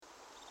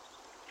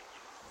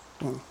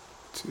1,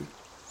 2,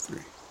 3,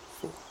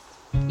 4.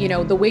 You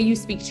know, the way you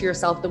speak to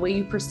yourself, the way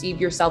you perceive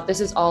yourself,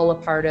 this is all a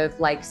part of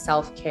like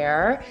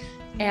self-care.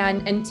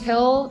 And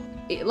until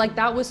like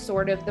that was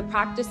sort of the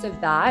practice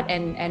of that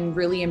and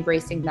really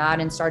embracing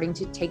that and starting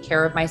to take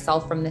care of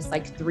myself from this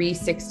like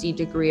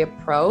 360-degree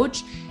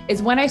approach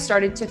is when I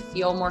started to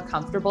feel more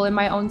comfortable in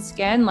my own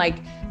skin. Like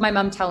my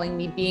mom telling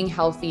me being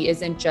healthy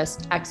isn't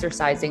just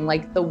exercising,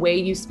 like the way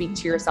you speak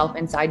to yourself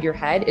inside your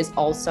head is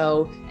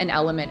also an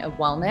element of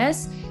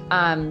wellness.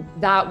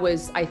 That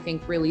was, I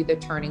think, really the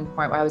turning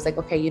point where I was like,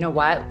 okay, you know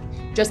what,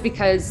 just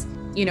because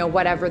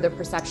whatever the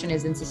perception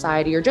is in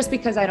society, or just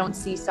because I don't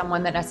see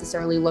someone that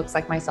necessarily looks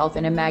like myself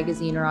in a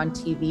magazine or on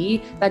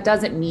TV, that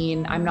doesn't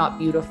mean I'm not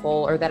beautiful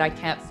or that I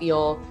can't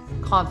feel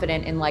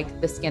confident in like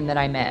the skin that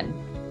I'm in.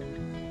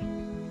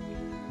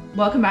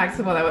 Welcome back to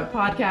the Well That Would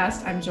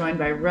podcast. I'm joined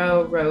by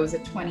Ro. Ro is a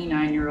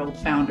 29-year-old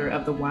founder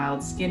of The Wild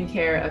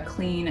Skincare, a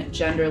clean,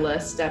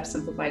 genderless,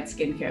 step-simplified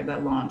skincare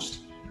that launched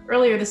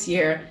earlier this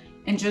year.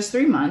 In just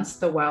 3 months,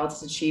 The Wild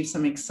has achieved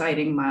some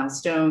exciting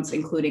milestones,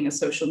 including a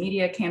social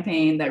media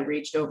campaign that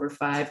reached over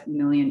 5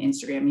 million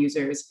Instagram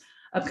users,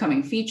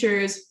 upcoming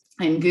features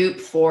in Goop,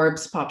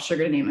 Forbes, Pop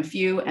Sugar, to name a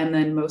few, and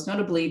then most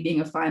notably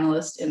being a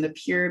finalist in the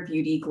Pure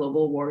Beauty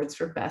Global Awards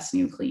for Best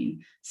New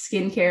Clean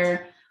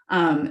Skincare.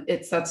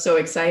 That's so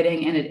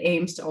exciting, and it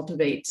aims to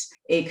cultivate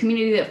a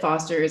community that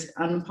fosters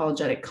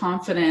unapologetic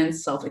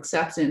confidence,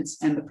 self-acceptance,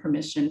 and the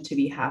permission to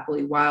be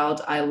happily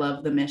wild. I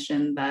love the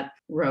mission that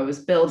Ro is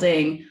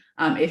building.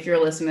 If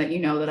you're listening, that you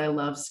know that I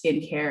love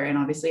skincare, and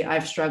obviously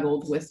I've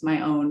struggled with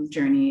my own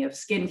journey of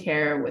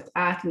skincare with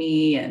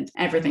acne and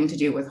everything to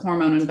do with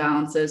hormone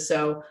imbalances.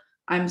 So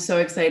I'm so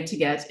excited to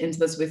get into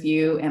this with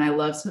you, and I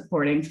love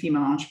supporting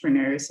female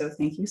entrepreneurs. So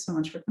thank you so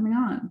much for coming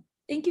on.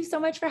 Thank you so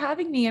much for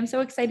having me. I'm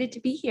so excited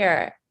to be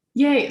here.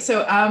 Yay.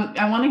 So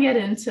I want to get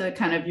into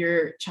kind of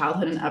your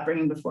childhood and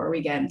upbringing before we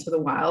get into The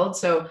Wild.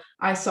 So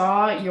I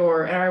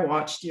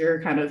watched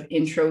your kind of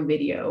intro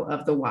video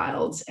of The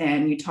Wilds,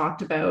 and you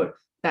talked about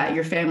that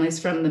your family's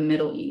from the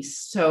Middle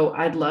East. So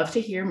I'd love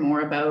to hear more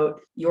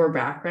about your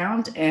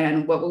background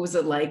and what was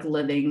it like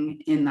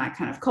living in that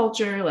kind of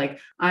culture. Like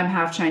I'm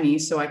half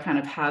Chinese, so I kind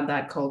of had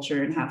that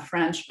culture and half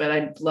French, but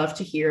I'd love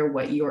to hear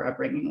what your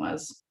upbringing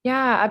was.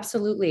 Yeah,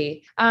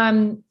 absolutely.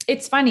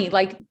 It's funny,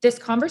 like this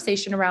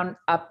conversation around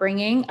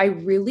upbringing, I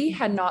really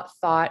had not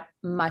thought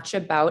much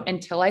about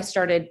until I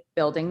started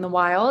building The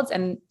Wilds.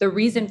 And the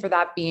reason for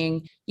that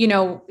being, in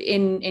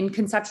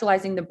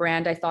conceptualizing the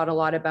brand, I thought a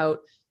lot about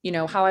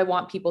how I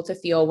want people to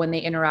feel when they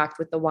interact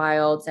with The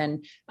Wilds,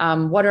 and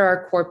what are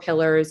our core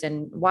pillars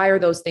and why are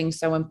those things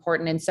so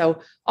important. And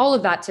so all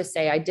of that to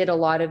say, I did a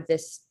lot of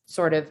this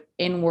sort of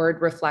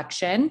inward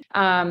reflection.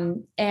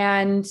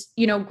 And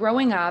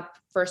growing up,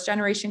 first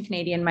generation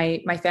Canadian,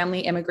 my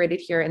family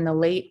immigrated here in the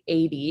late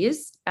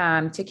 80s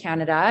to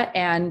Canada.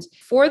 And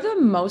for the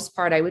most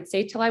part, I would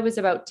say till I was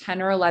about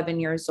 10 or 11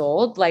 years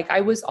old, like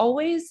I was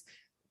always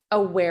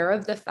aware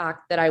of the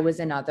fact that I was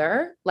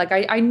another. Like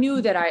I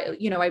knew that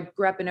I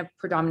grew up in a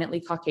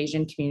predominantly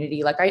Caucasian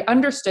community. Like I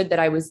understood that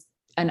I was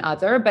an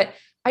other, but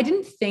I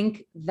didn't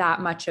think that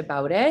much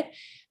about it.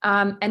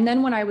 And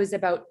then when I was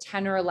about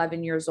 10 or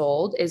 11 years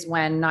old is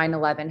when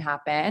 9/11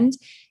 happened.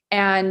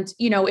 And,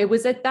 it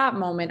was at that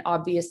moment,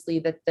 obviously,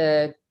 that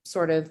the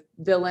sort of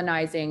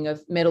villainizing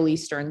of Middle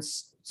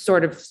Easterns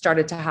sort of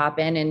started to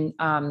happen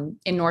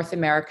in North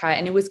America.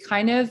 And it was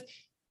kind of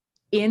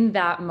in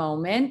that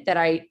moment that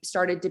I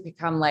started to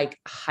become like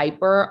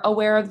hyper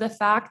aware of the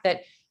fact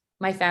that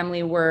my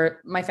family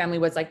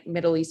was like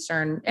Middle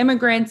Eastern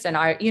immigrants. And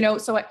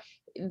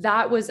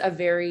that was a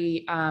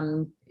very,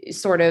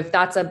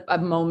 that's a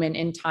moment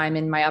in time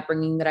in my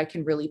upbringing that I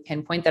can really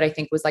pinpoint that I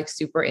think was like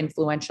super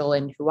influential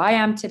in who I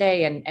am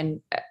today. And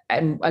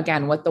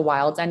again, what The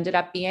Wilds ended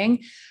up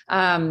being.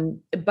 I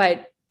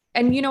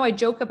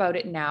joke about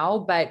it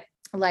now, but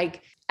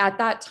like at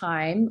that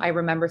time, I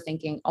remember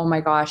thinking, oh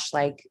my gosh,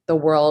 like the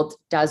world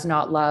does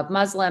not love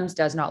Muslims,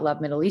 does not love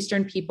Middle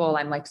Eastern people.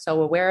 I'm like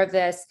so aware of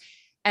this.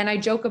 And I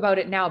joke about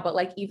it now, but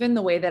like even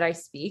the way that I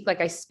speak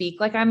like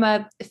I'm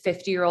a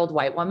 50-year-old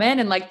white woman,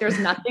 and like there's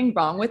nothing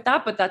wrong with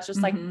that, but that's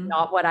just like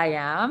not what I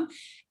am.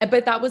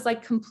 But that was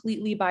like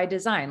completely by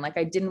design. Like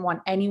I didn't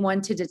want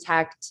anyone to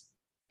detect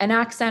an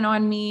accent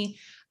on me.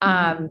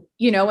 And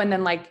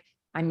then like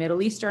I'm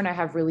Middle Eastern, I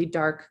have really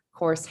dark,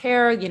 coarse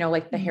hair,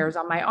 like the hairs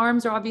on my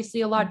arms are obviously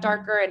a lot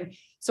darker. And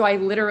so I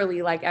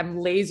literally like am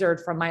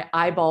lasered from my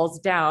eyeballs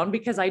down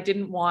because I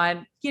didn't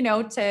want,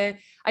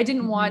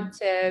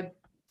 to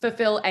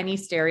fulfill any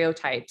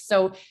stereotypes.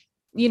 So,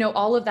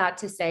 all of that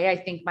to say, I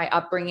think my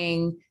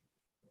upbringing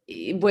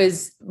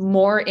was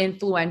more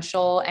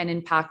influential and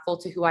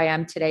impactful to who I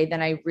am today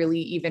than I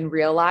really even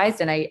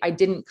realized. And I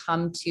didn't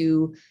come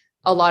to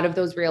a lot of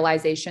those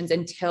realizations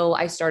until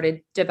I started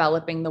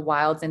developing The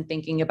Wilds and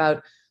thinking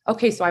about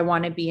okay, so I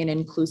want to be an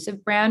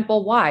inclusive brand.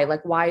 Well, why?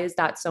 Like, why is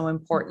that so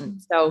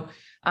important? So,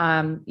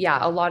 yeah,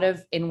 a lot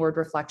of inward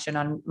reflection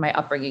on my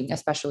upbringing,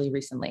 especially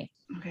recently.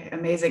 Okay,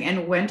 amazing.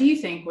 And when do you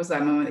think was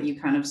that moment that you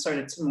kind of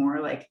started to more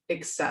like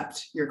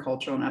accept your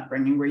cultural and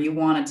upbringing, where you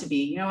wanted to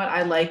be, you know what,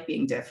 I like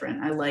being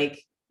different. I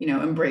like,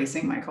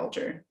 embracing my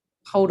culture.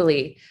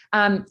 Totally.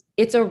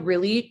 It's a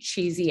really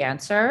cheesy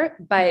answer,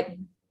 but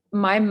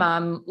my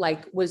mom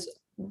was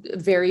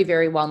very,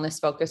 very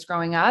wellness focused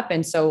growing up.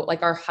 And so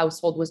like our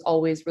household was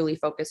always really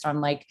focused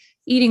on like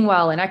eating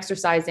well and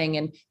exercising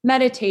and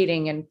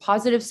meditating and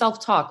positive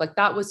self-talk. Like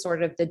that was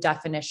sort of the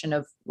definition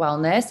of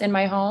wellness in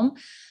my home.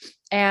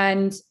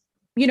 And,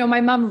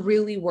 my mom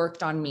really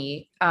worked on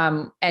me,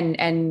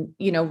 and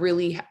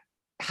really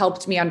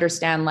helped me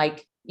understand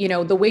like,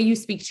 the way you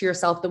speak to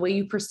yourself, the way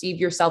you perceive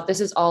yourself,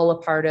 this is all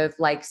a part of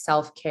like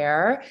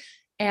self-care.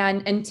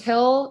 And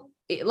until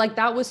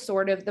that was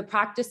sort of the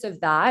practice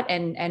of that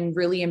and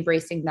really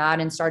embracing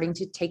that and starting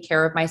to take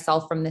care of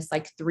myself from this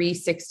like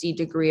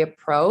 360-degree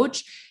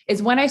approach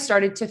is when I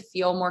started to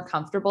feel more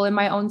comfortable in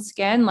my own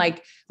skin.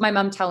 Like my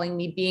mom telling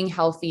me being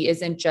healthy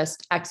isn't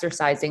just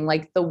exercising,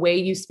 like the way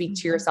you speak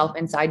to yourself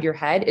inside your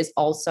head is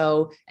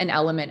also an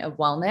element of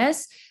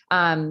wellness.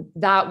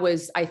 That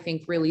was, I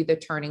think, really the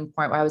turning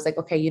point where I was like,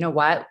 okay, you know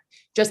what,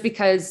 just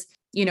because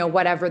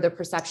whatever the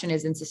perception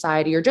is in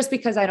society, or just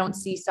because I don't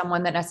see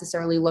someone that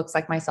necessarily looks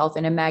like myself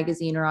in a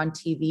magazine or on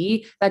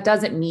TV, that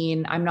doesn't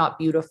mean I'm not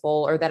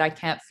beautiful or that I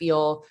can't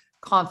feel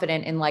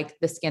confident in like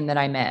the skin that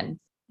I'm in.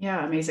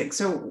 Yeah, amazing.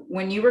 So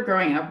when you were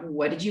growing up,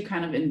 what did you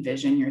kind of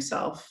envision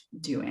yourself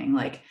doing?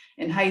 Like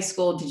in high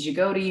school, did you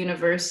go to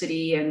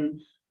university,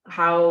 and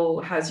how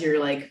has your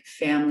like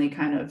family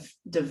kind of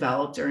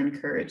developed or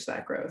encouraged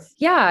that growth?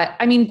 Yeah.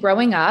 I mean,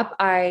 growing up,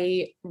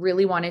 I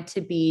really wanted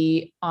to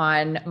be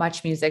on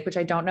Much Music, which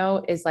I don't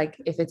know is like,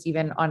 if it's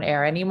even on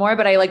air anymore,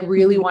 but I like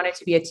really wanted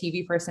to be a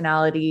TV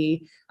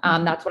personality.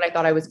 That's what I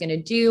thought I was going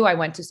to do. I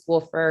went to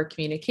school for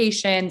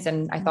communications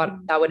and I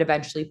thought that would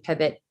eventually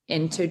pivot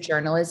into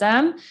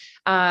journalism.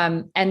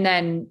 And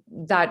then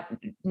that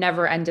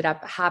never ended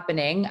up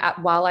happening.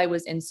 While I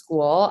was in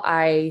school,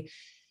 I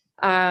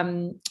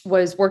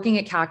was working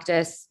at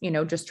Cactus,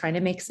 just trying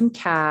to make some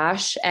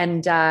cash.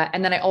 And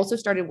then I also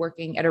started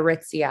working at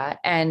Aritzia,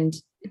 and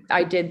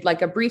I did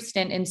like a brief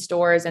stint in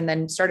stores and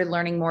then started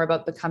learning more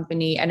about the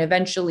company. And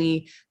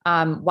eventually,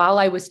 while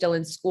I was still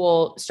in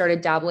school,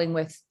 started dabbling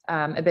with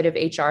a bit of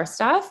HR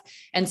stuff.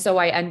 And so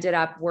I ended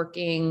up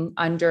working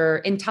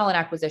in talent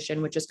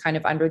acquisition, which is kind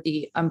of under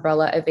the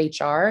umbrella of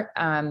HR.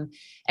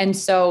 And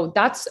so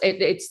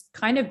it's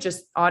kind of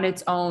just on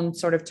its own,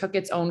 sort of took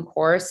its own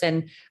course,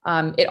 and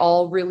it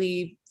all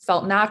really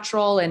felt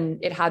natural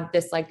and it had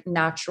this like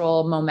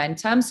natural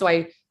momentum. So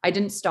I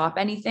didn't stop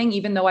anything,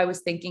 even though I was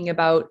thinking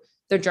about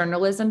the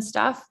journalism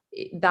stuff,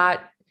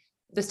 that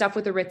the stuff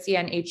with Aritzia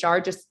and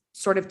HR just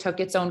sort of took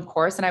its own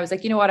course. And I was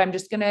like, you know what, I'm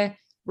just going to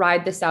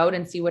ride this out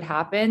and see what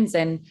happens.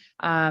 And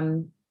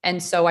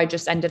so I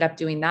just ended up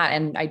doing that.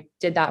 And I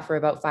did that for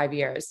about 5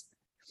 years.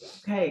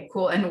 Okay,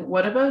 cool. And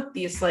what about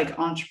these like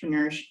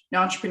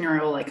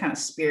entrepreneurial like kind of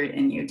spirit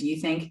in you? Do you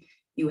think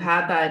you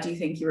had that? Do you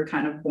think you were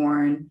kind of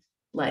born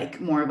like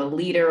more of a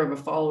leader or of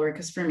a follower?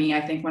 Because for me, I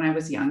think when I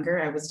was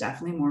younger, I was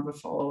definitely more of a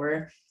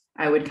follower.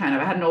 I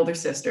had an older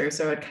sister,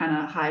 so I'd kind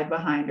of hide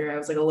behind her. I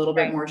was like a little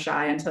bit more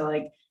shy until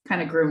I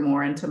kind of grew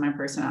more into my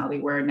personality,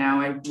 where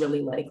now I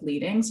really like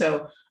leading.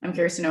 So I'm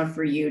curious to know,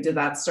 for you, did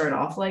that start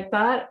off like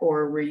that,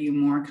 or were you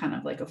more kind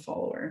of like a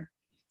follower?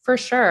 For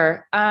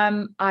sure.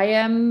 I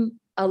am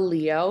a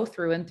Leo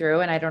through and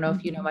through. And I don't know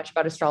if you know much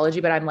about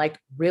astrology, but I'm like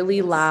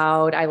really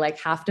loud. I like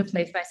have to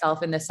place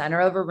myself in the center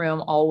of a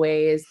room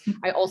always.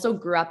 I also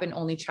grew up an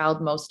only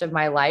child most of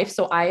my life.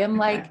 So I am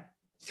like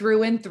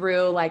through and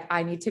through, like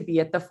I need to be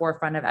at the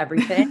forefront of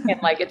everything.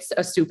 And like, it's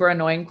a super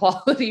annoying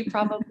quality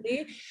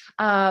probably.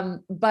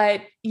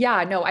 But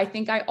yeah, no, I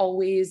think I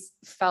always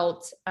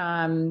felt,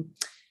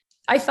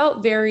 I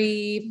felt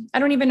very, I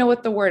don't even know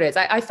what the word is.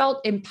 I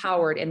felt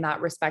empowered in that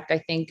respect, I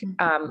think,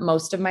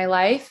 most of my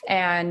life.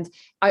 And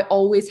I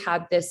always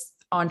had this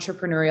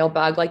entrepreneurial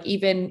bug, like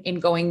even in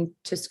going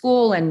to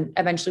school and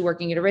eventually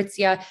working at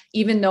Aritzia,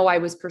 even though I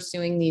was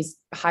pursuing these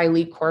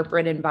highly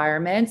corporate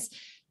environments,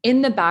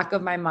 in the back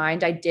of my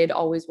mind, I did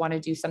always want to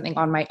do something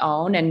on my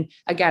own. And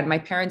again, my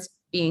parents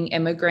being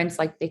immigrants,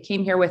 like they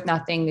came here with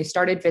nothing. They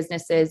started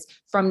businesses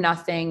from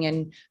nothing,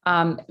 and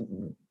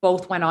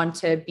both went on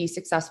to be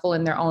successful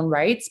in their own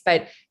rights.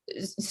 But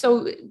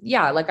so,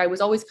 yeah, like I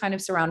was always kind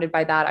of surrounded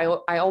by that.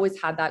 I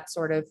always had that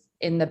sort of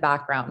in the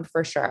background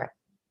for sure.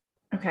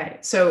 Okay.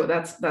 So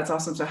that's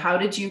awesome. So how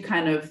did you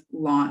kind of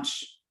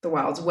launch The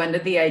Wilds? When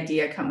did the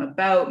idea come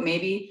about?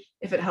 Maybe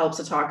if it helps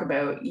to talk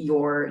about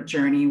your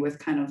journey with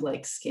kind of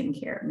like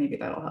skincare, maybe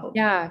that'll help.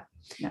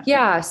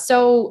 Yeah.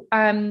 So,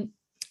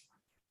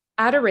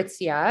 at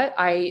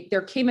Aritzia,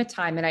 there came a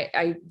time, and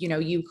I,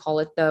 you call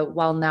it the,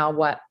 well, now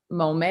what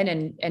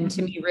moment. And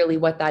to me, really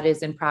what that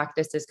is in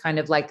practice is kind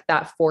of like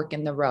that fork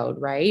in the road.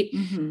 Right.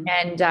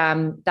 And,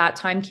 that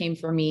time came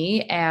for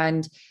me,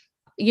 and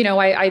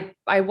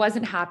I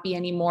wasn't happy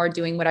anymore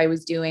doing what I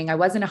was doing. I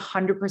wasn't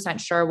 100%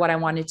 sure what I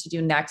wanted to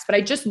do next, but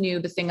I just knew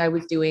the thing I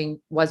was doing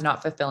was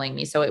not fulfilling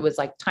me. So it was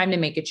like time to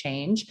make a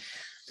change.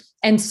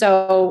 And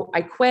so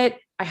I quit.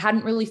 I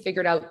hadn't really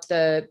figured out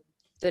the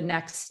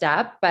next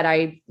step, but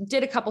I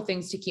did a couple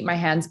things to keep my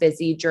hands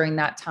busy during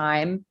that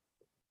time.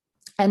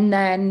 And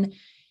then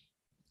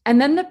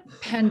the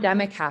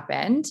pandemic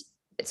happened.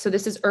 So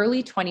this is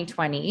early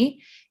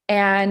 2020.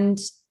 And,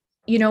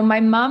 my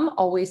mom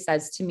always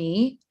says to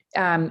me,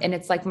 and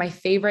it's like my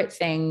favorite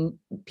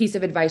piece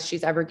of advice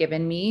she's ever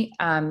given me.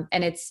 And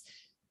it's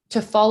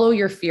to follow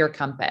your fear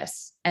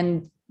compass.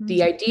 And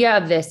the idea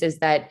of this is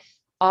that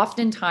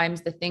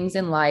oftentimes the things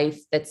in life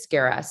that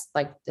scare us,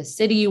 like the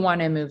city you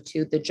want to move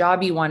to, the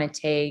job you want to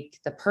take,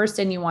 the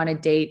person you want to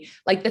date,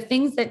 like the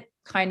things that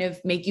kind of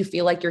make you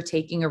feel like you're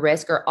taking a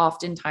risk are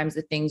oftentimes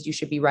the things you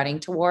should be running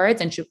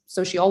towards. And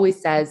so she always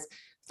says,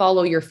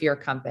 follow your fear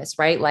compass,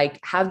 right? Like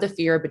have the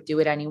fear, but do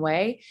it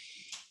anyway.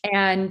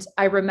 And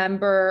I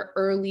remember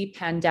early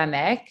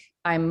pandemic,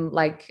 I'm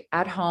like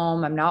at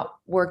home, I'm not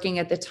working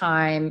at the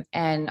time.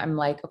 And I'm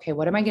like, okay,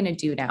 what am I going to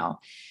do now?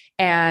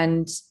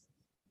 And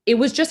it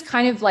was just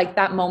kind of like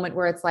that moment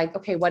where it's like,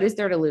 okay, what is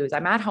there to lose?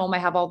 I'm at home. I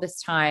have all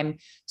this time.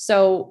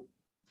 So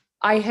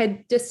I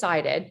had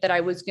decided that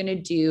I was going to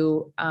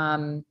do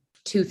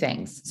two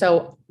things.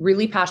 So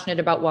really passionate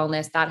about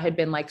wellness. That had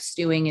been like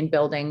stewing and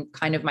building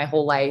kind of my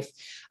whole life.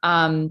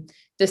 The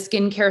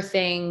skincare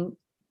thing,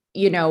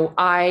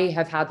 I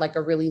have had like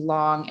a really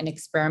long and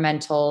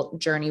experimental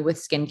journey with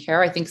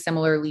skincare. I think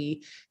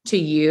similarly to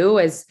you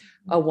as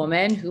a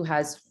woman who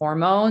has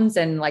hormones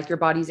and like your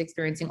body's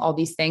experiencing all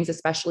these things,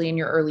 especially in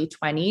your early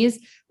 20s,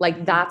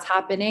 like that's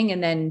happening.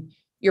 And then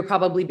you're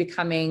probably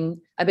becoming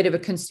a bit of a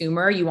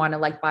consumer. You want to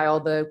like buy all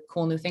the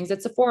cool new things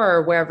at Sephora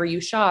or wherever you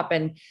shop.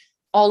 And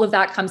all of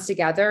that comes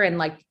together. And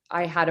like,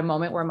 I had a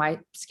moment where my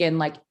skin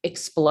like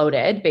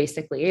exploded,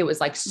 basically. It was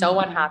like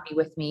so unhappy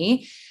with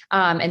me.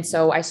 And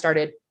so I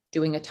started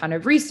doing a ton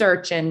of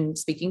research and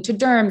speaking to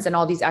derms and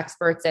all these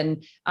experts.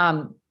 And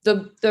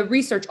the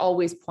research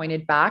always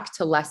pointed back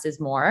to less is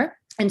more.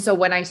 And so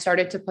when I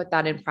started to put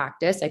that in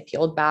practice, I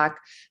peeled back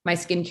my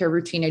skincare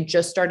routine. I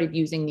just started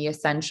using the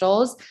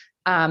essentials.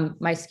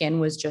 My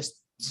skin was just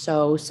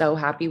so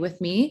happy with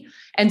me.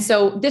 And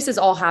so this is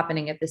all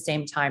happening at the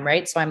same time,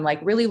 right? So I'm like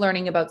really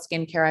learning about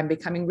skincare. I'm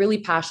becoming really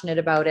passionate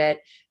about it.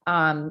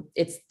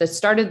 It's the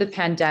start of the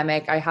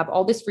pandemic. I have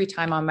all this free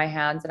time on my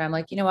hands and I'm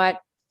like, you know what?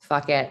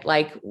 Fuck it.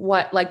 Like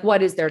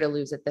what is there to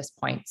lose at this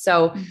point?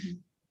 So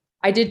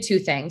I did two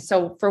things.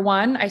 So for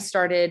one, I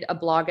started a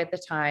blog at the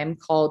time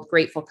called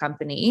Grateful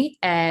Company.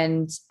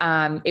 And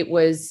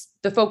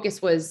the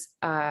focus was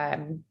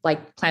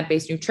like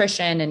plant-based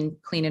nutrition and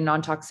clean and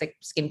non-toxic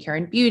skincare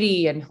and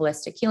beauty and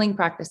holistic healing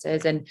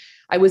practices. And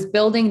I was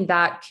building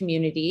that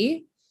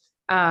community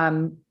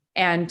and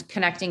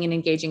connecting and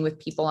engaging with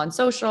people on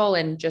social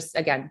and just,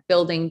 again,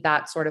 building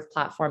that sort of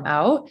platform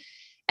out.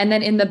 And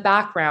then in the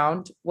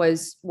background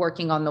was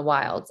working on the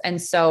wilds.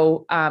 And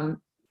so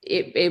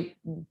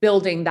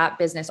building that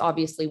business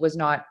obviously was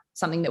not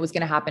something that was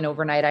going to happen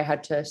overnight. I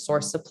had to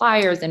source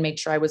suppliers and make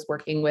sure I was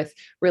working with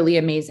really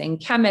amazing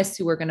chemists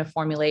who were going to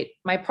formulate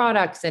my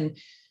products. And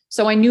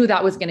so I knew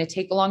that was going to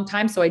take a long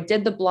time. So I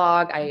did the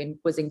blog. I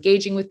was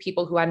engaging with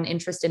people who had an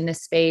interest in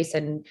this space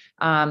and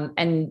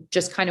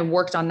just kind of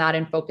worked on that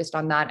and focused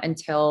on that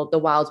until the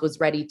Wilds was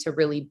ready to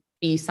really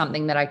be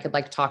something that I could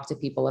like talk to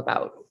people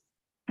about.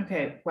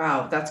 Okay.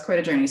 Wow. That's quite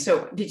a journey.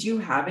 So did you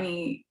have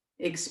any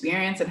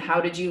experience and how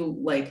did you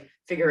like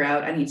figure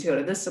out I need to go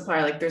to this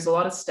supplier? Like there's a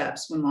lot of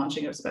steps when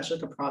launching,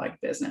 especially like a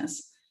product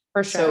business.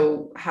 For sure.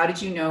 So how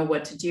did you know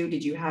what to do?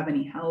 Did you have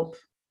any help?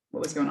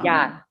 What was going on?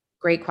 Yeah.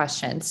 Great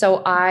question.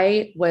 So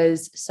I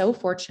was so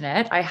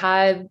fortunate. I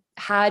had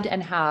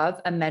and have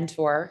a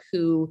mentor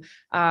who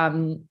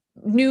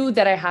knew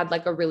that I had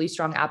like a really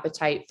strong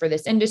appetite for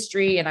this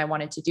industry and I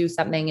wanted to do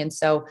something. And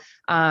so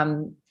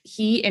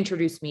he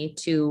introduced me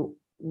to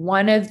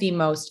one of the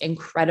most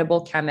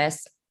incredible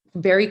chemists,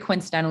 very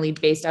coincidentally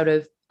based out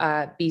of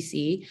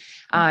BC.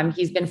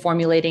 He's been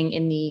formulating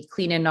in the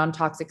clean and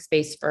non-toxic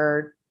space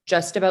for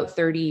just about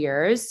 30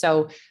 years.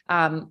 So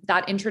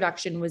that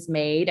introduction was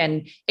made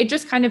and it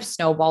just kind of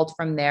snowballed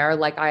from there.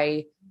 Like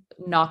I,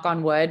 knock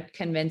on wood,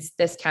 convinced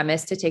this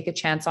chemist to take a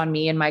chance on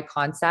me and my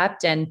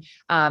concept. And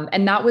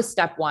that was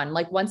step one.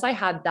 Like once I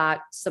had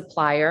that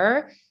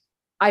supplier,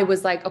 I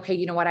was like, okay,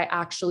 you know what? I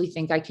actually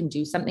think I can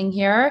do something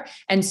here.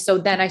 And so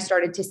then I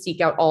started to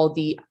seek out all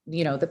the,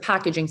 the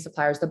packaging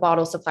suppliers, the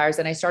bottle suppliers,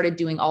 and I started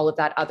doing all of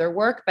that other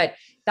work. But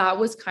that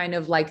was kind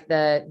of like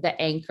the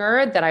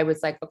anchor that I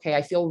was like, okay,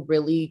 I feel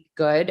really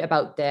good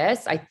about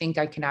this. I think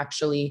I can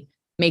actually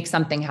make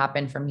something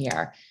happen from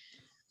here.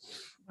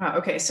 Wow.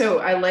 Okay. So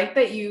I like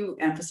that you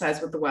emphasize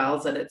with the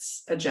Wilds that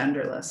it's a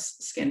genderless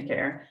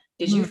skincare.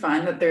 Did you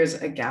find that there's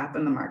a gap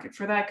in the market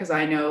for that? Because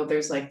I know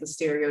there's like the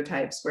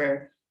stereotypes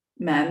where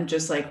men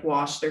just like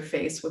wash their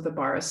face with a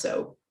bar of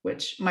soap,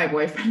 which my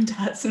boyfriend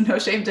does, so no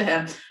shame to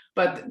him.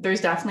 but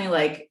there's definitely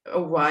like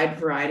a wide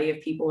variety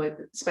of people,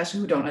 especially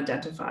who don't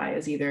identify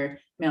as either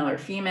male or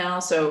female.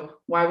 So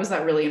why was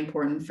that really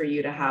important for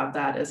you to have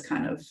that as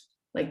kind of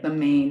like the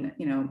main,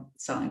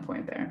 selling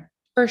point there?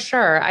 For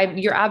sure.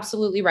 You're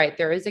absolutely right.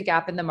 There is a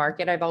gap in the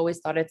market. I've always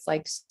thought it's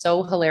like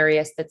so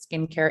hilarious that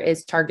skincare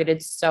is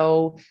targeted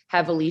so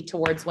heavily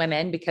towards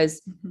women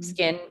because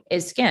skin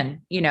is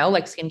skin,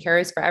 like skincare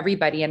is for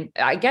everybody. And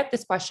I get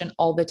this question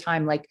all the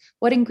time. Like,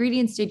 what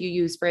ingredients did you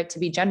use for it to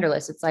be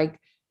genderless? It's like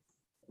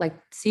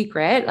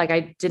secret. Like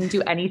I didn't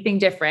do anything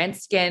different.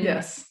 Skin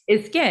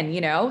is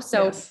skin,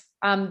 So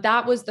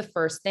that was the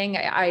first thing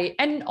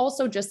and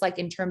also just like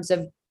in terms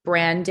of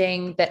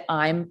branding that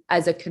I'm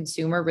as a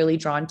consumer really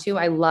drawn to.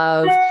 I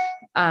love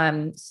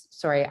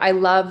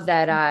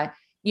that,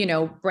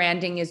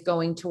 branding is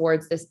going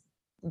towards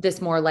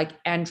this more like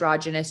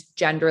androgynous,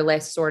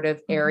 genderless sort of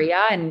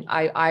area. And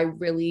I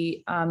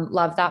really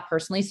love that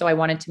personally. So I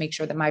wanted to make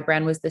sure that my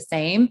brand was the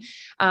same.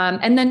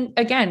 And then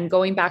again,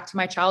 going back to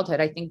my childhood,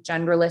 I think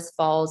genderless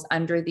falls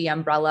under the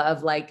umbrella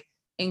of like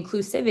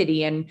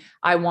inclusivity. And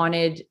I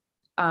wanted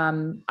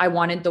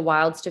the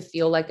Wilds to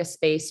feel like a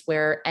space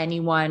where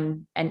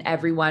anyone and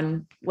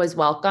everyone was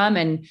welcome.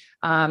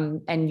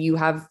 And you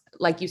have,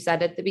 like you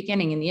said at the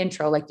beginning in the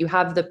intro, like you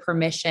have the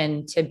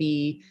permission to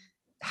be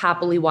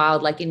happily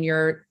wild, like in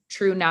your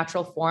true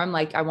natural form.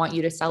 Like I want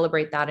you to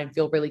celebrate that and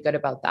feel really good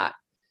about that.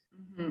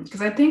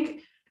 Because I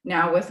think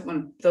now with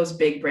those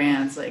big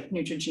brands like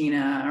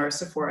Neutrogena or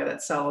Sephora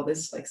that sell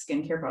this like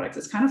skincare products,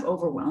 it's kind of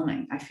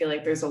overwhelming. I feel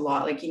like there's a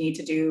lot like you need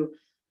to do.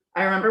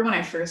 I remember when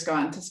I first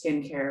got into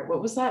skincare,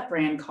 what was that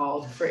brand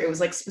called it was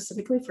like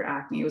specifically for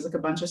acne. It was like a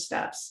bunch of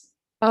steps.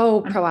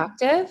 Oh,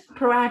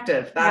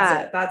 Proactiv.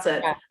 That's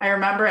it. Yeah. I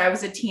remember I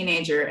was a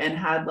teenager and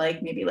had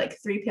like maybe like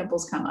 3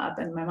 pimples come up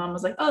and my mom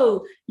was like,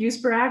 oh,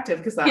 use Proactiv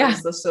because that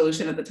was the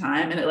solution at the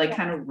time. And it like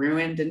kind of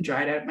ruined and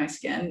dried out my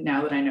skin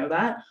now that I know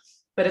that.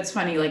 But it's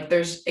funny, like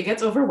it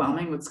gets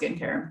overwhelming with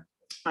skincare.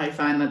 I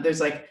find that there's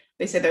like,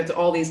 they say there's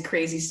all these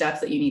crazy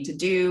steps that you need to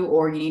do,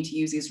 or you need to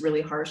use these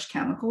really harsh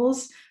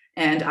chemicals.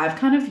 And I've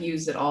kind of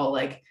used it all.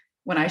 Like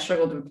when I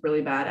struggled with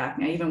really bad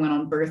acne, I even went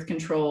on birth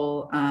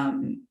control,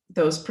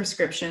 those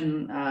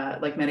prescription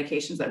like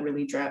medications that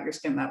really dry out your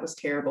skin. That was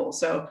terrible.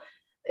 So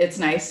it's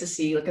nice to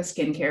see like a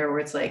skincare where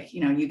it's like,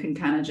 you can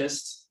kind of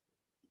just,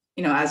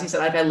 as you said,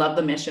 like I love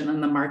the mission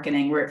and the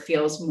marketing where it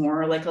feels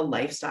more like a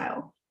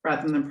lifestyle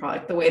rather than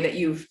product. The way that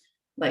you've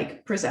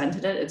like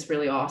presented it, it's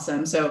really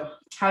awesome. So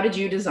how did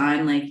you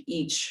design like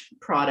each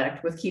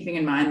product with keeping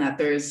in mind that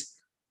there's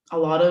a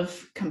lot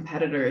of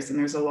competitors and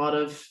there's a lot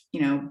of,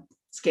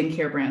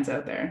 skincare brands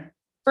out there?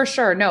 For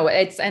sure. No,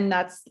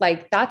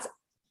 that's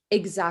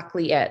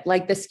exactly it.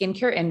 Like the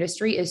skincare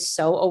industry is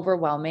so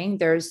overwhelming.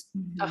 There's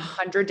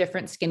 100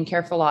 different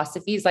skincare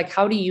philosophies. Like,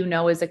 how do you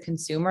know as a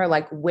consumer,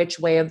 like which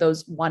way of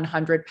those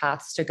 100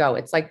 paths to go?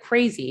 It's like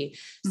crazy.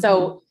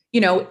 So,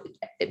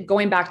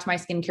 going back to my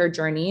skincare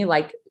journey,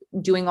 like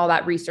doing all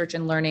that research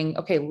and learning,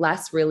 okay,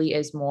 less really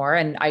is more.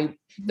 And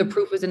the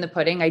proof was in the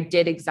pudding. I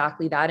did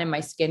exactly that. And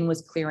my skin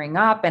was clearing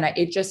up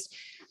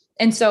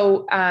and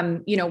so,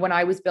 when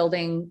I was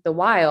building the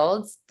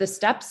Wilds, the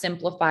step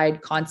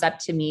simplified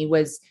concept to me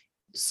was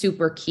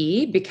super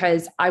key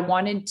because I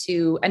wanted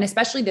to, and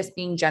especially this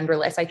being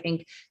genderless, I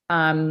think,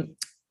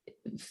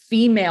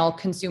 female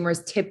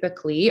consumers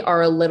typically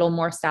are a little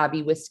more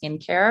savvy with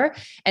skincare.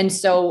 And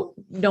so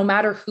no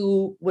matter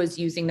who was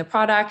using the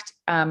product,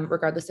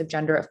 regardless of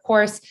gender, of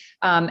course,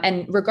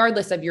 and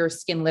regardless of your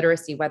skin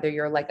literacy, whether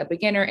you're like a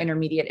beginner,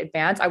 intermediate,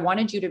 advanced, I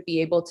wanted you to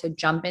be able to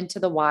jump into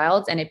the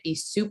Wilds and it be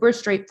super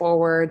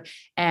straightforward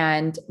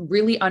and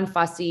really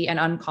unfussy and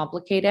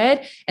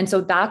uncomplicated. And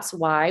so that's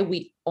why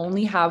we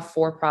only have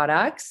 4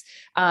 products.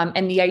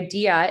 And the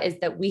idea is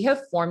that we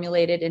have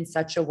formulated in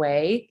such a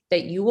way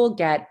that you will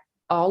get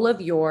all of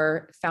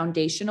your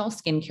foundational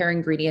skincare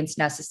ingredients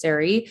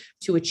necessary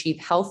to achieve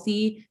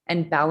healthy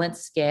and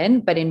balanced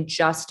skin, but in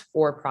just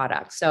 4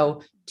 products.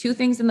 So 2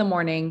 things in the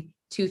morning,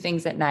 2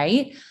 things at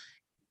night.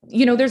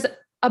 There's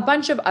a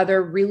bunch of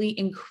other really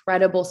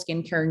incredible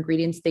skincare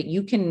ingredients that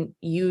you can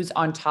use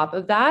on top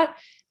of that.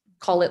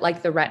 Call it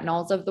like the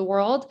retinols of the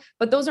world,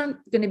 but those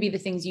aren't going to be the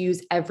things you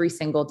use every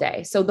single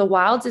day. So the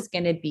Wilds is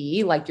going to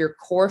be like your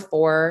core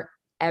 4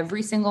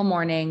 every single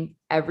morning,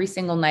 every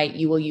single night.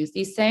 You will use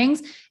these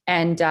things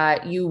and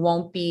there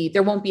won't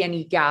be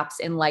any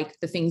gaps in like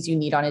the things you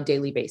need on a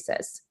daily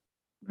basis.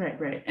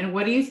 Right. And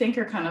what do you think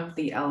are kind of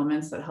the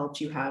elements that helped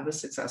you have a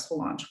successful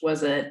launch?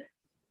 Was it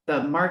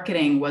the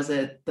marketing? Was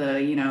it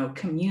the,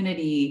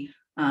 community?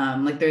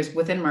 Like there's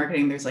within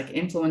marketing, there's like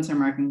influencer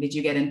marketing. Did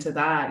you get into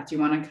that? Do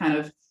you want to kind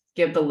of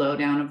give the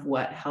lowdown of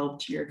what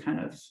helped your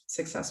kind of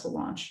successful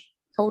launch?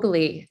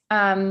 Totally.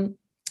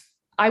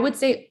 I would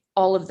say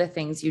all of the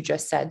things you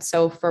just said.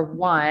 So for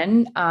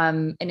one,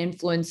 an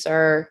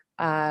influencer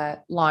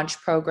launch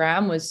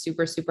program was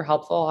super, super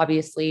helpful.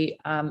 Obviously,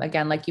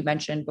 again, like you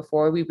mentioned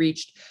before, we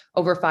reached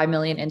over 5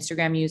 million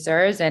Instagram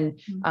users. And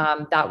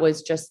that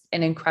was just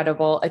an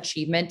incredible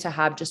achievement to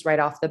have just right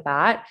off the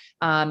bat,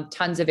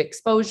 tons of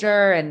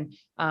exposure. And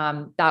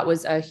that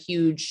was a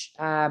huge,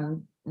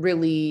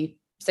 really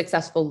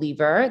successful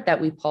lever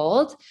that we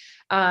pulled.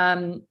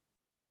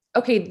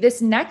 Okay,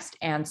 this next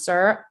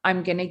answer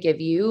I'm going to give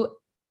you,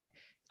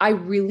 I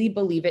really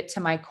believe it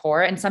to my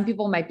core. And some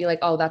people might be like,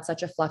 oh, that's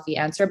such a fluffy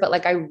answer. But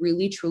like, I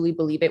really, truly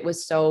believe it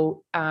was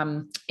so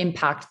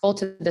impactful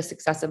to the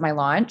success of my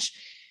launch.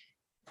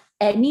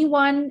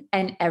 Anyone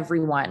and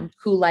everyone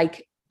who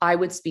like I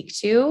would speak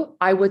to,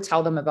 I would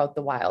tell them about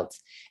the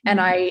wilds. And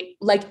I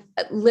like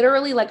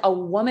literally like a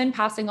woman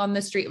passing on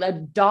the street, like a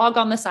dog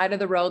on the side of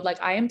the road.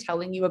 Like I am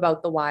telling you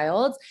about the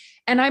wilds.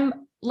 And I'm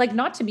like,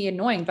 not to be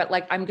annoying, but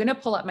like, I'm going to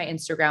pull up my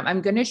Instagram.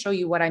 I'm going to show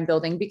you what I'm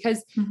building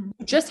because you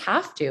just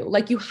have to,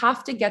 like, you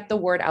have to get the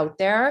word out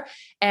there.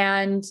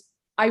 And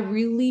I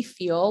really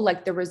feel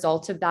like the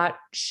results of that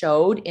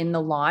showed in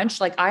the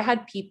launch. Like I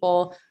had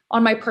people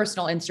on my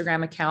personal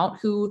Instagram account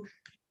who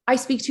I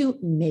speak to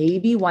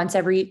maybe once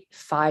every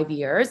 5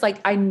 years,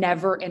 like I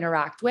never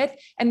interact with,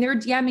 and they're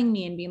DMing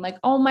me and being like,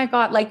 oh my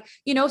God, like,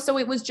 you know, so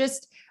it was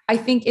just, I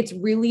think it's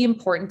really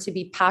important to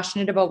be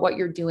passionate about what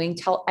you're doing.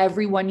 Tell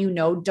everyone, you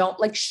know, don't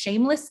like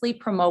shamelessly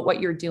promote what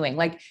you're doing.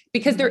 Like,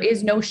 because there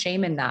is no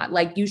shame in that.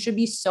 Like you should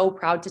be so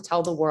proud to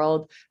tell the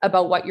world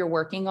about what you're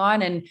working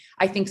on. And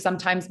I think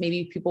sometimes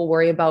maybe people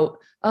worry about,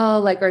 oh,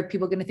 like, are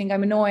people going to think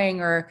I'm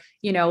annoying? Or,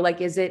 you know,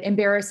 like, is it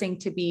embarrassing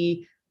to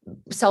be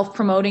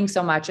self-promoting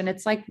so much? And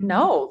it's like,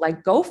 no,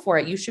 like go for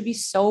it. You should be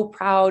so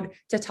proud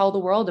to tell the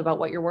world about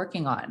what you're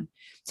working on.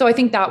 So I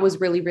think that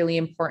was really, really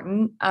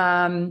important.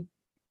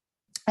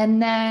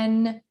 And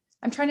then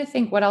I'm trying to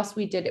think what else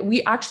we did.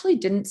 We actually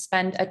didn't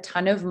spend a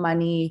ton of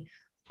money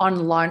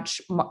on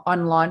launch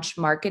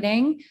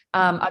marketing,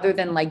 other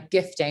than like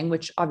gifting,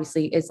 which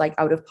obviously is like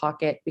out of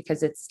pocket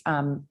because it's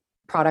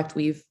product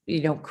we've,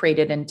 you know,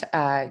 created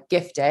and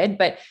gifted,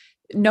 but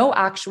no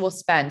actual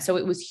spend. So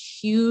it was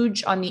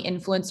huge on the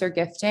influencer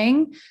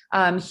gifting,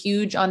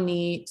 huge on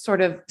the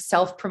sort of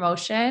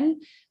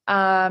self-promotion.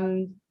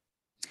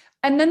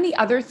 And then the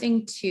other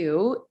thing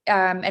too,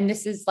 and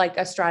this is like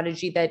a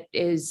strategy that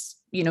is,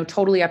 you know,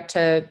 totally up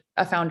to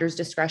a founder's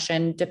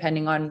discretion,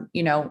 depending on,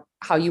 you know,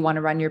 how you want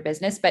to run your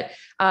business, but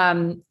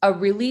a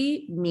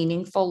really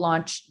meaningful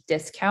launch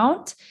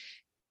discount.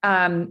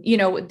 You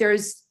know,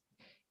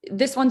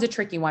 this one's a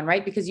tricky one,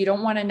 right? Because you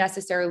don't want to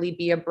necessarily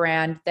be a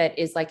brand that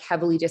is like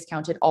heavily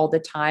discounted all the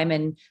time.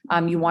 And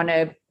you want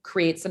to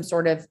create some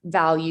sort of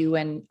value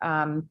and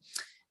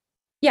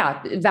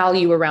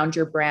value around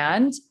your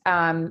brand.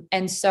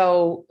 And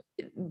so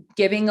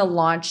giving a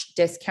launch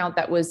discount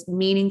that was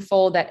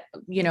meaningful, that,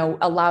 you know,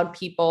 allowed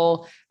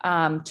people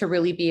to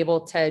really be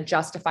able to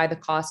justify the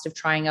cost of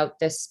trying out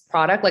this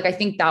product. Like, I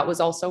think that was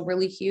also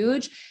really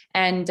huge.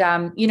 And,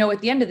 you know, at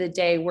the end of the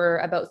day, we're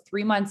about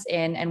 3 months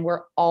in and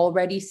we're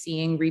already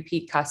seeing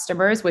repeat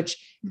customers, which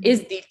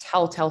is the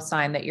telltale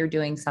sign that you're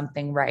doing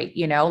something right.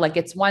 You know, like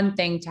it's one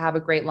thing to have a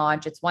great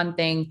launch. It's one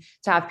thing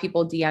to have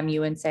people DM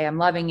you and say, I'm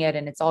loving it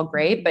and it's all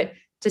great. But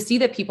to see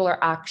that people are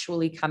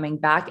actually coming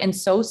back and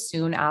so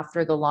soon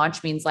after the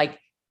launch means like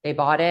they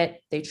bought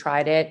it, they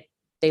tried it,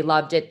 they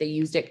loved it, they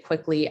used it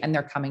quickly, and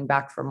they're coming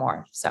back for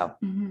more. So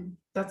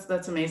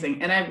that's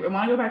amazing. And I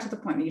want to go back to the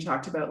point that you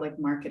talked about, like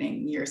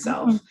marketing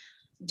yourself.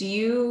 Do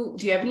you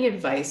have any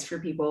advice for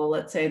people?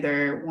 Let's say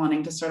they're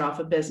wanting to start off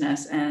a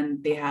business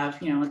and they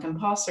have, you know, like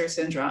imposter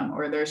syndrome,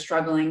 or they're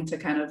struggling to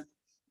kind of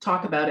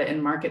talk about it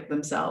and market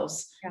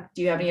themselves. Yeah.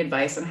 Do you have any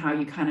advice on how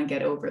you kind of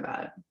get over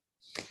that?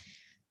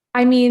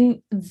 I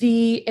mean,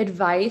 the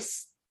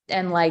advice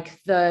and like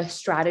the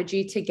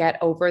strategy to get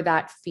over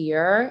that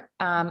fear,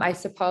 I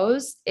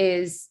suppose,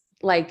 is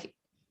like,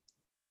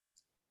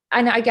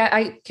 and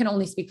I can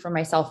only speak for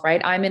myself, right?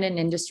 I'm in an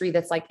industry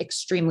that's like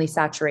extremely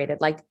saturated.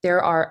 Like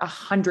there are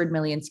 100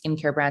 million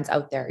skincare brands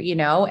out there, you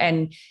know,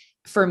 and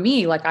for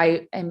me, like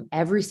I am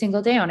every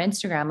single day on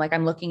Instagram, like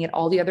I'm looking at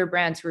all the other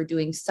brands who are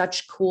doing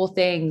such cool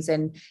things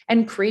and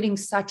creating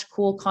such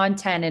cool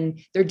content, and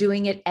they're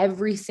doing it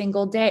every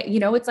single day. You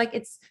know, it's like,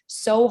 it's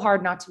so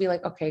hard not to be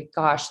like, okay,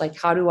 gosh, like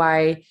how do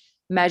I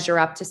measure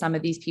up to some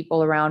of these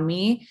people around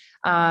me?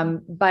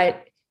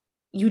 But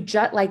you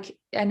just like,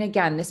 and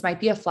again, this might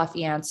be a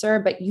fluffy answer,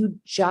 but you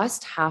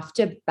just have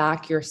to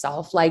back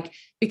yourself. Like,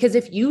 because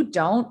if you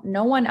don't,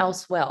 no one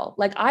else will.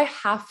 Like, I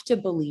have to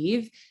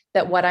believe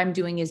that what I'm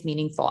doing is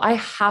meaningful. I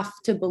have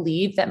to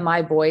believe that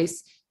my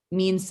voice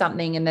means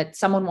something and that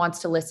someone wants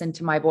to listen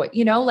to my voice.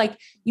 You know, like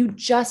you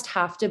just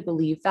have to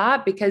believe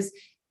that, because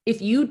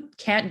if you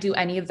can't do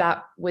any of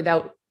that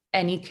without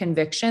any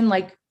conviction,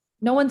 like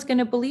no one's going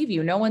to believe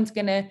you. No one's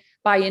going to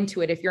buy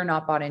into it if you're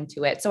not bought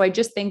into it. So I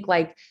just think,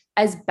 like,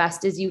 as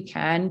best as you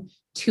can,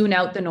 tune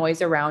out the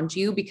noise around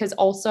you, because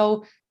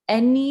also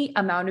any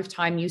amount of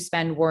time you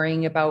spend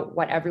worrying about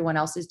what everyone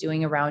else is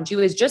doing around you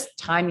is just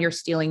time you're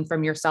stealing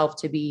from yourself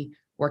to be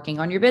working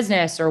on your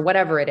business or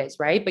whatever it is,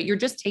 right? But you're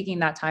just taking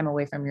that time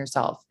away from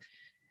yourself.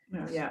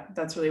 Oh, yeah,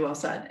 that's really well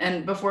said.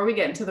 And before we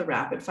get into the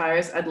rapid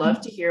fires, I'd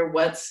love to hear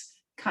what's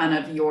kind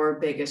of your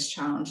biggest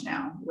challenge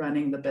now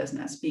running the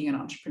business, being an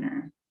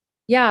entrepreneur.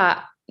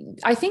 Yeah,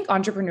 I think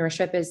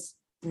entrepreneurship is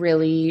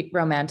really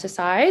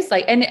romanticized.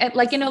 And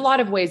like in a lot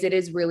of ways, it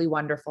is really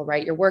wonderful,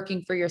 right? You're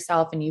working for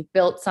yourself and you've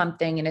built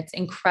something and it's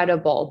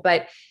incredible.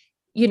 But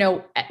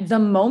the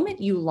moment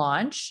you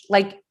launch,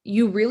 like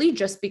you really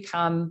just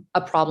become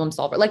a problem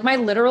solver. Like my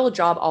literal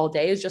job all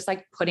day is just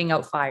like putting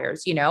out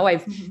fires.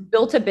 I've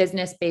built a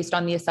business based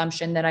on the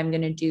assumption that I'm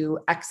going to do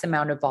X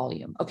amount of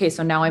volume. Okay.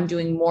 So now I'm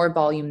doing more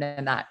volume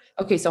than that.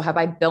 Okay. So have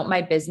I built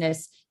my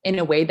business in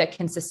a way that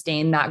can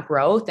sustain that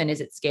growth? And is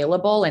it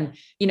scalable? And,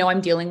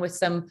 I'm dealing with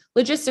some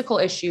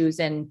logistical issues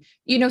and,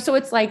 so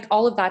it's like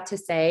all of that to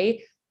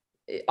say,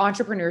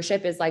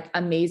 entrepreneurship is like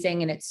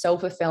amazing and it's so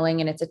fulfilling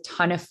and it's a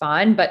ton of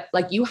fun, but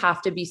like you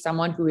have to be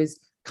someone who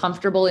is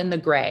comfortable in the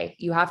gray.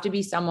 You have to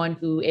be someone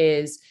who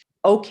is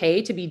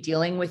okay to be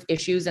dealing with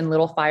issues and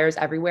little fires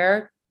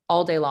everywhere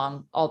all day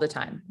long, all the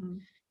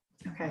time.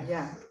 Okay.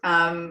 Yeah.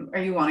 Are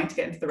you wanting to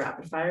get into the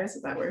rapid fires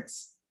if that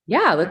works?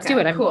 Yeah, let's do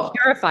it. I'm cool.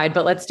 terrified,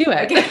 but let's do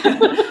it.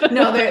 Okay.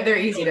 No, they're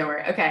easy. Don't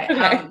worry. Okay.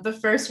 Okay. The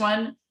first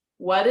one,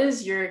 what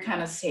is your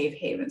kind of safe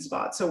haven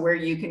spot? So where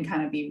you can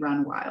kind of be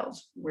run wild,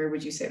 where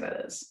would you say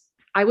that is?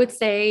 I would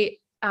say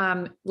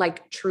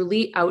like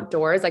truly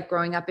outdoors, like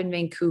growing up in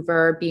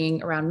Vancouver,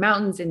 being around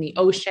mountains and the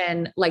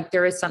ocean, like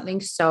there is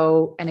something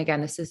so, and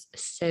again, this is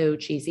so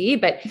cheesy,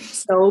 but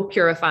so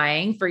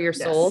purifying for your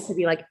soul to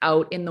be like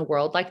out in the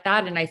world like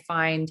that. And I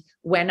find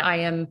when I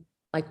am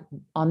like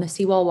on the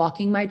seawall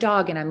walking my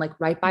dog and I'm like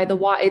right by the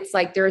water, it's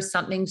like there is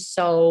something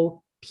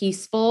so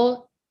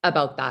peaceful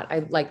about that.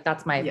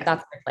 That's my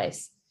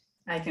place.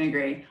 I can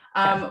agree.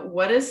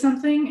 What is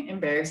something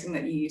embarrassing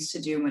that you used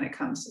to do when it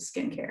comes to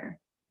skincare?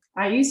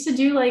 I used to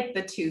do like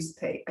the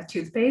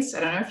toothpaste. I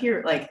don't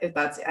know if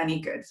that's any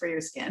good for your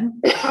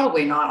skin.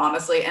 Probably not,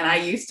 honestly. And I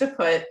used to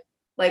put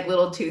like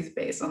little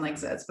toothpaste on like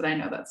zits, but I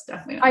know that's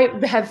definitely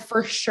not. I have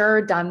for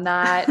sure done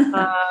that.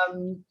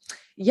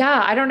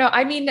 Yeah, I don't know.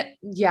 I mean,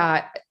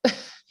 yeah,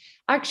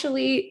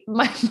 actually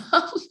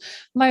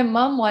my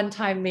mom one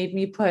time made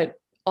me put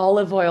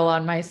olive oil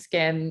on my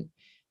skin.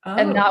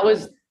 And that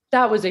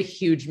was a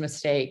huge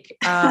mistake.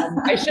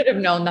 I should have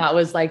known that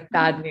was like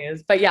bad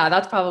news, but yeah,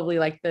 that's probably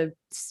like the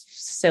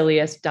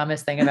silliest,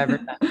 dumbest thing I've ever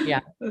done. Yeah.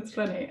 That's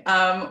funny.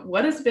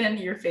 What has been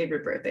your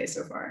favorite birthday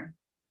so far?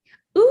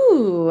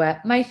 Ooh,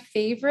 my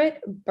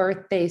favorite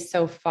birthday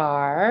so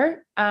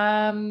far.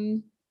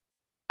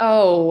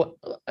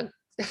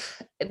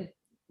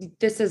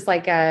 This is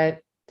like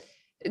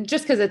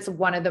just because it's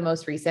one of the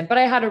most recent, but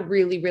I had a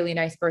really, really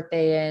nice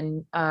birthday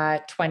in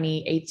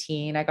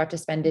 2018. I got to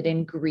spend it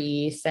in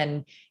Greece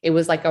and it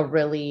was like a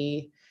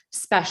really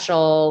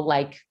special,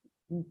 like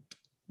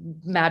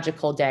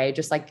magical day,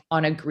 just like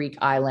on a Greek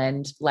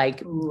island,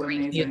 like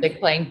Greek music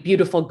playing,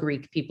 beautiful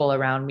Greek people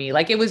around me.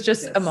 Like it was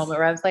just a moment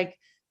where I was like,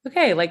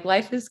 okay, like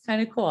life is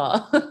kind of cool.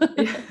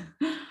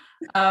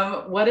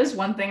 What is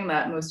one thing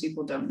that most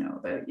people don't know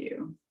about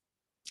you?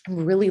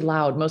 I'm really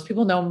loud. Most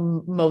people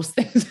know most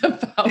things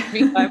about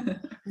me. I'm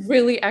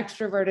really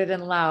extroverted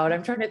and loud.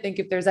 I'm trying to think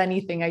if there's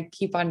anything I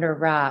keep under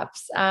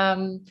wraps.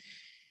 I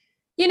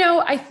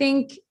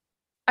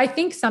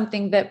think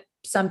something that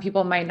some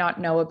people might not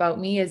know about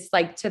me is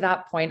like, to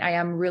that point, I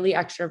am really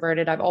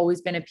extroverted. I've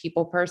always been a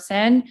people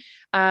person.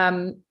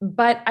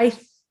 But I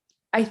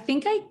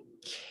think I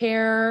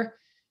care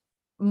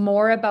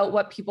more about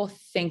what people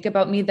think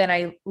about me than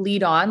I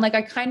lead on. Like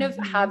I kind of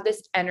have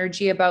this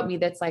energy about me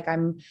that's like,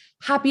 I'm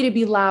happy to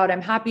be loud. I'm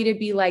happy to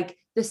be like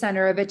the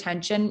center of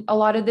attention a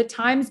lot of the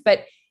times,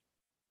 but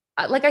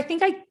like, I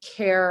think I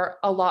care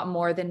a lot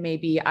more than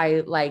maybe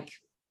than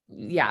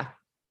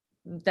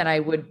I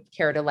would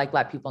care to like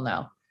let people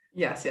know.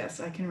 Yes.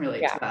 I can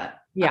relate to that.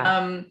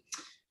 Yeah.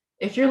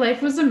 If your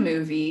life was a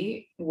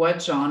movie,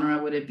 what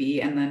genre would it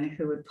be? And then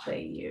who would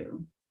play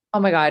you? Oh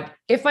my God.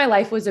 If my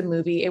life was a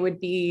movie, it would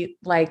be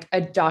like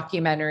a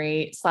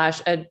documentary /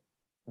 a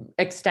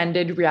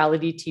extended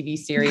reality TV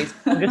series.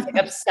 I'm just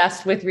like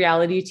obsessed with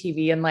reality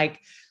TV. And like,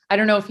 I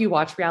don't know if you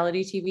watch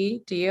reality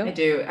TV. Do you?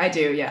 I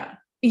do. Yeah.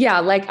 Yeah.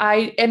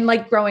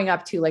 Like growing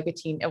up too, like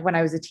when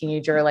I was a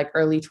teenager, like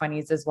early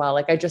 20s as well.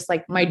 Like I just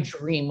like, my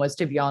dream was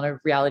to be on a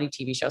reality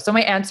TV show. So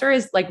my answer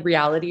is like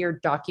reality or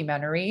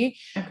documentary.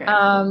 Okay.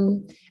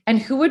 And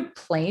who would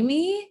play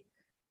me?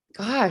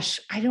 Gosh,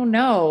 I don't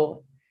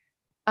know.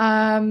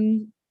 I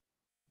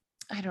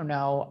don't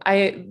know.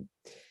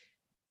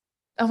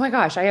 Oh my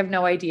gosh, I have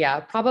no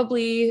idea.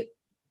 Probably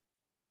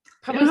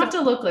you don't have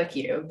to look like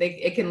you.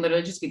 It can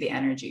literally just be the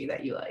energy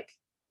that you like.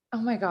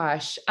 Oh my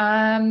gosh.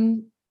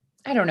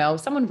 I don't know.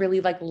 Someone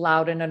really like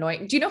loud and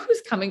annoying. Do you know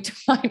who's coming to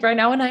mind right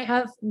now? And I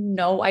have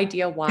no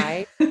idea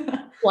why.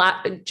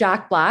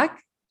 Jack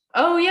Black.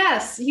 Oh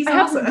yes. He's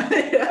awesome.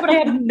 But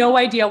I have no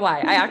idea why.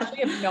 I actually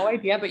have no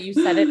idea, but you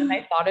said it and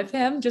I thought of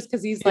him just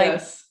because he's like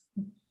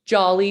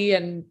jolly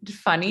and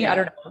funny. Yeah. I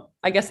don't know.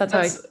 I guess that's how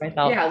I see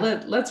myself. Yeah,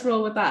 let's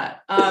roll with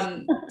that.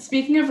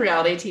 Speaking of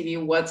reality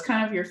TV, what's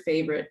kind of your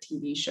favorite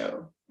TV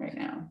show right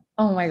now?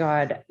 Oh my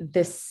God.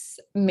 This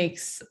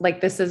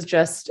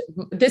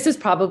is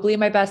probably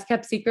my best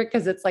kept secret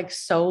because it's like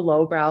so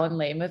lowbrow and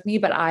lame of me,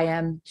 but I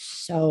am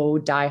so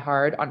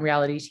diehard on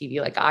reality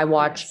TV. Like I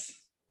watch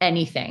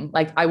anything,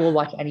 like I will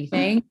watch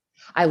anything.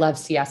 I love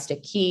Siesta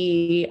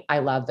Key. I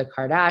love the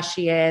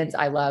Kardashians.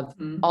 I love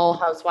all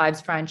Housewives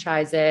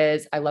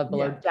franchises. I love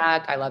Below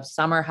Deck. I love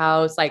Summer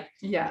House. Like,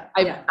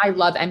 I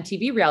love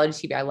MTV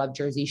reality TV. I love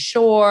Jersey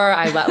Shore.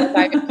 I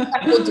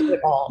will do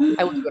it all.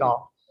 I will do it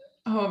all.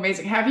 Oh,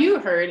 amazing. Have you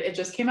heard, it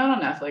just came out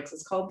on Netflix.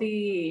 It's called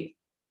The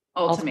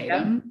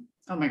Ultimatum.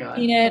 Oh my God.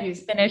 Seen it,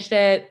 finished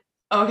it.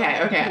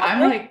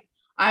 Okay.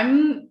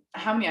 I'm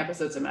how many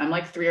episodes am I? I'm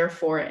like 3 or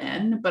 4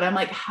 in, but I'm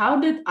like,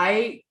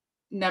 I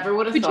never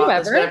would have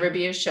thought this would ever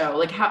be a show.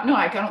 Like no,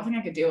 I don't think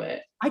I could do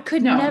it. I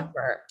could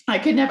never. I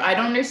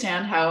don't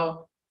understand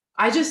how.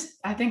 I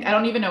think I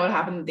don't even know what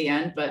happened at the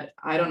end, but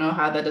I don't know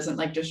how that doesn't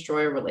like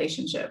destroy a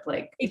relationship.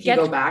 Like if you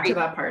go back to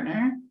that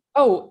partner.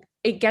 Oh,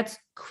 it gets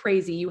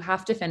crazy. You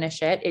have to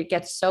finish it. It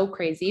gets so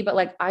crazy, but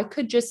like I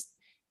could just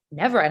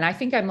never. And I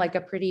think I'm like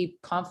a pretty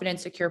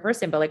confident, secure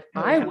person, but like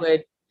I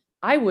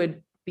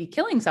would be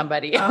killing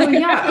somebody. Oh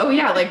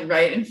yeah. Like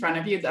right in front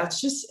of you.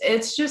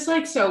 It's just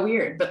like so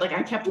weird. But like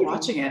I kept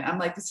watching it. I'm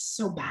like, this is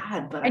so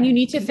bad. But you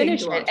need to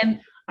finish it. And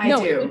I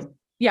do.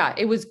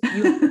 It was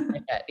you.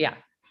 Yeah.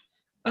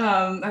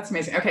 That's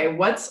amazing. Okay.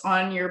 What's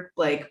on your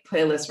like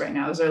playlist right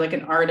now? Is there like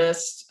an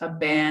artist, a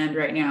band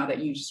right now that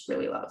you just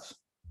really love?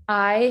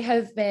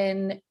 I've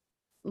been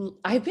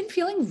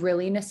feeling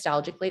really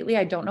nostalgic lately.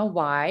 I don't know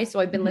why. So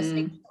I've been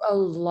listening to a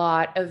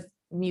lot of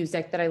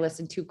music that I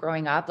listened to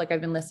growing up. Like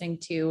I've been listening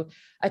to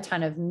a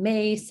ton of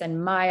Mace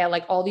and Maya,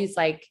 like all these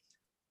like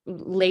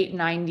late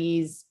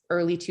 90s,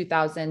 early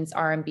 2000s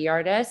R&B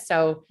artists.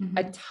 So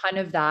a ton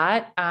of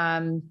that.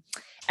 And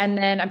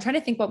then I'm trying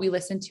to think what we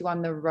listened to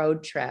on the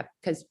road trip,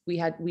 because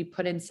we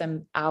put in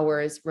some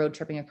hours road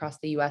tripping across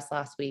the US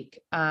last week.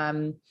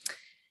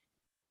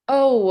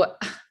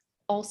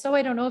 Also,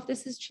 I don't know if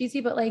this is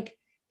cheesy, but like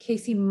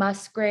Casey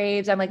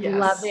Musgraves, I'm like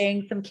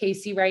loving some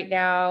Casey right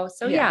now.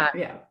 So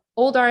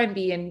old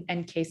R&B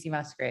and Casey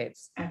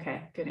Musgraves.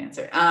 Okay, good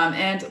answer.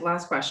 And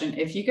last question,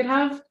 if you could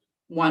have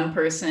one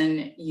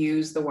person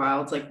use the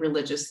Wilds like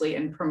religiously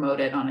and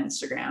promote it on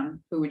Instagram,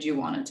 who would you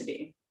want it to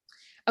be?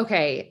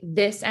 Okay,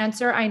 this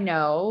answer I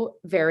know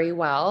very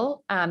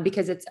well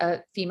because it's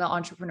a female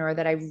entrepreneur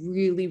that I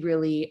really,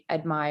 really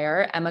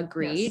admire, Emma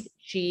Grede.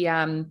 She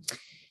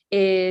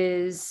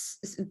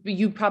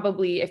you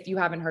probably, if you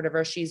haven't heard of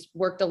her, she's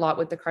worked a lot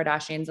with the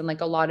Kardashians, and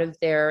like a lot of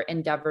their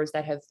endeavors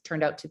that have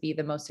turned out to be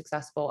the most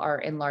successful are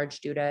in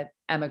large due to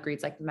Emma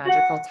Grede's like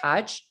magical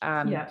touch.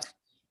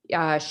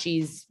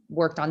 She's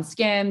worked on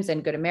Skims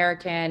and Good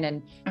American,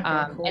 and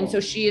cool. And so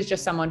she is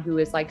just someone who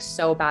is like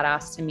so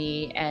badass to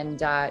me, and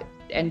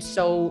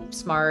so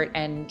smart,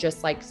 and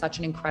just like such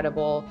an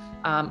incredible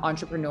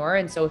entrepreneur.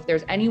 And so if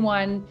there's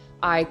anyone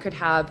I could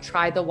have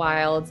try the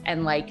Wilds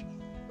and like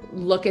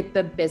look at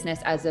the business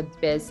as a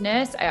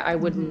business, I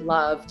would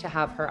love to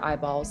have her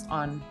eyeballs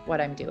on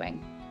what I'm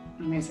doing.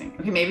 Amazing.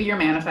 Okay, maybe you're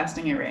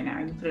manifesting it right now.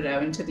 You put it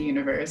out into the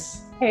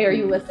universe. Hey, are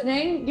you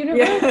listening,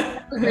 universe?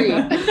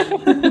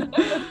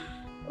 Yeah.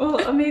 Well,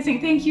 amazing.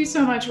 Thank you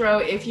so much, Ro.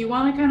 If you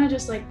want to kind of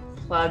just like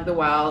plug the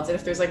Wilds, and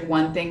if there's like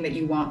one thing that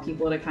you want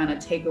people to kind of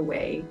take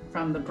away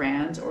from the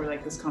brand or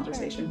like this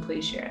conversation,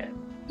 please share it.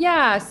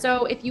 Yeah.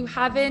 So if you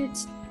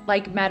haven't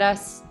like met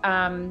us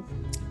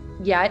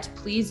yet,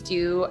 please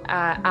do.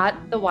 At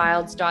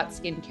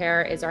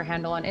thewilds.skincare is our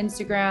handle on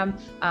Instagram.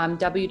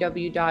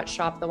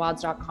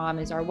 www.shopthewilds.com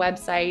is our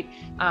website.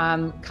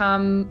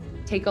 Come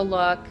take a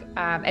look,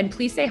 and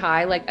please say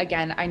hi. Like,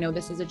 again, I know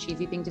this is a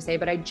cheesy thing to say,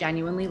 but I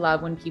genuinely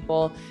love when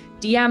people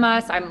DM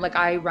us.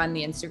 I run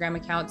the Instagram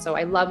account, so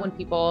I love when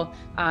people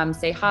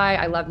say hi.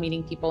 I love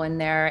meeting people in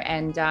there.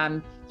 And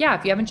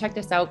if you haven't checked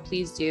us out,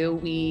 please do.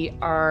 We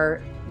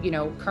are,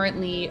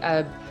 currently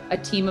a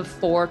team of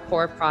 4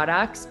 core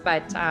products,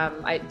 but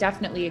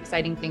definitely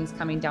exciting things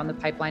coming down the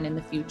pipeline in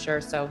the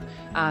future. So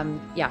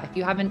if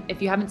you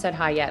haven't said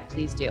hi yet,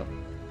 please do.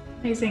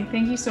 Amazing.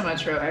 Thank you so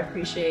much, Ro. I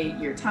appreciate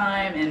your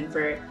time and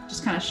for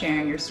just kind of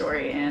sharing your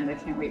story, and I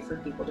can't wait for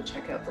people to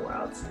check out the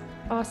Wilds.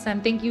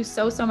 Awesome. Thank you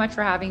so much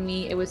for having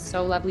me. It was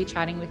so lovely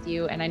chatting with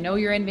you, and I know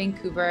you're in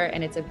Vancouver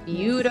and it's a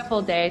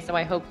beautiful day, so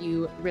I hope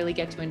you really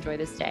get to enjoy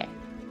this day.